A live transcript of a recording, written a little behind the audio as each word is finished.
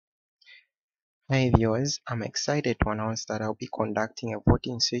Hi viewers, I'm excited to announce that I'll be conducting a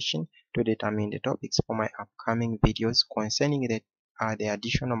voting session to determine the topics for my upcoming videos concerning the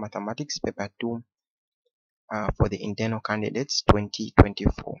additional mathematics paper 2 for the internal candidates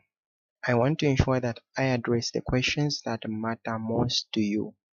 2024. I want to ensure that I address the questions that matter most to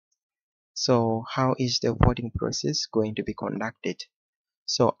you. So how is the voting process going to be conducted?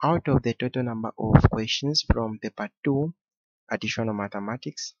 So out of the total number of questions from paper 2 additional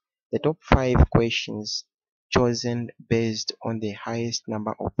mathematics, the top 5 questions chosen based on the highest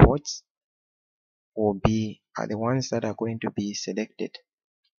number of votes are the ones that are going to be selected.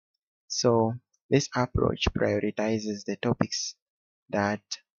 So this approach prioritizes the topics that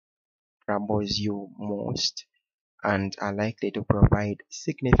troubles you most and are likely to provide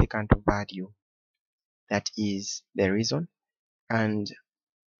significant value. That is the reason. And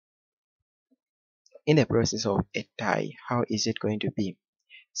in the process of a tie, how is it going to be?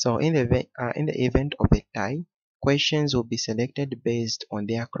 So in the event of a tie, questions will be selected based on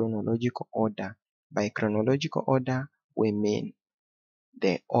their chronological order. By chronological order, we mean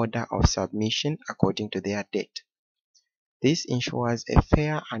the order of submission according to their date. This ensures a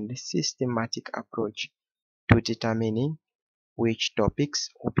fair and systematic approach to determining which topics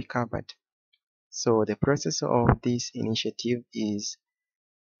will be covered. So the process of this initiative is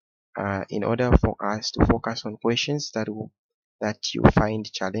in order for us to focus on questions that you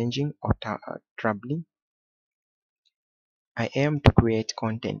find challenging or troubling. I aim to create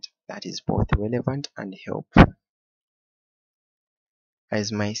content that is both relevant and helpful.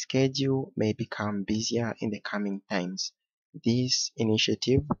 As my schedule may become busier in the coming times, this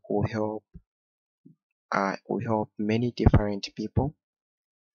initiative will help many different people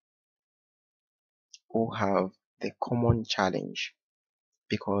who have the common challenge,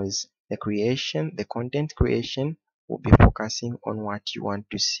 because the content creation will be focusing on what you want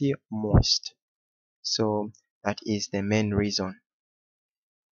to see most. So that is the main reason.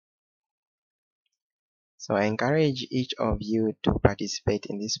 So I encourage each of you to participate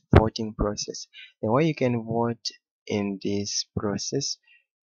in this voting process. The way you can vote in this process,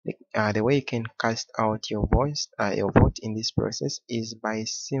 the way you can cast out your vote in this process is by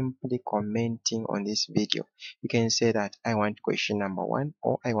simply commenting on this video. You can say that I want question number 1,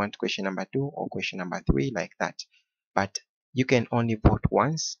 or I want question number 2, or question number 3, like that. But you can only vote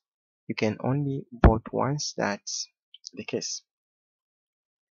once. That's the case.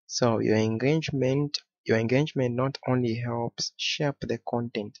 So your engagement not only helps shape the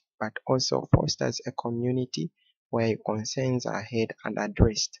content, but also fosters a community where your concerns are heard and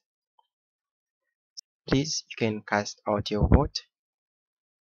addressed. Please, you can cast out your vote,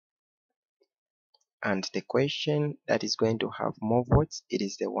 and the question that is going to have more votes, it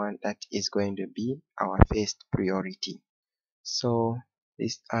is the one that is going to be our first priority. So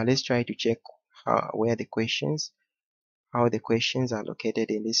let's try to check how the questions are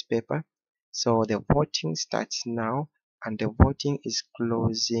located in this paper. So the voting starts now, and the voting is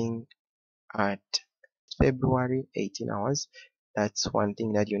closing at February 18 hours. That's one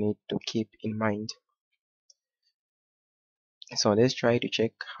thing that you need to keep in mind. So let's try to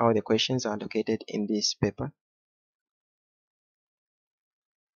check how the questions are located in this paper.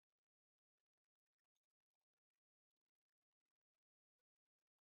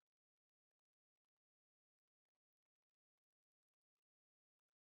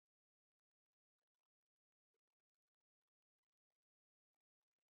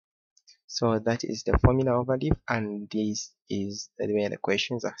 So that is the formula overleaf, and this is where the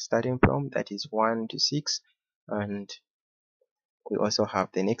questions are starting from. That is 1 to 6, and we also have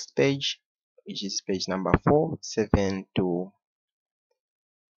the next page, which is page number 4, 7 to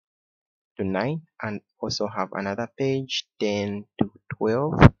 9, and also have another page 10 to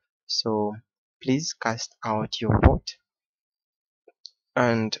 12. So please cast out your vote,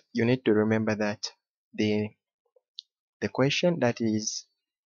 and you need to remember that the questions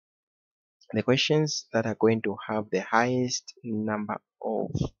that are going to have the highest number of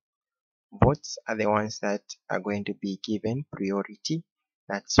votes are the ones that are going to be given priority.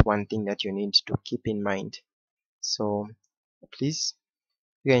 That's one thing that you need to keep in mind. So please,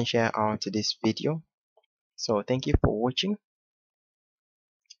 you can share out this video. So thank you for watching.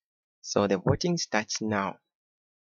 So the voting starts now.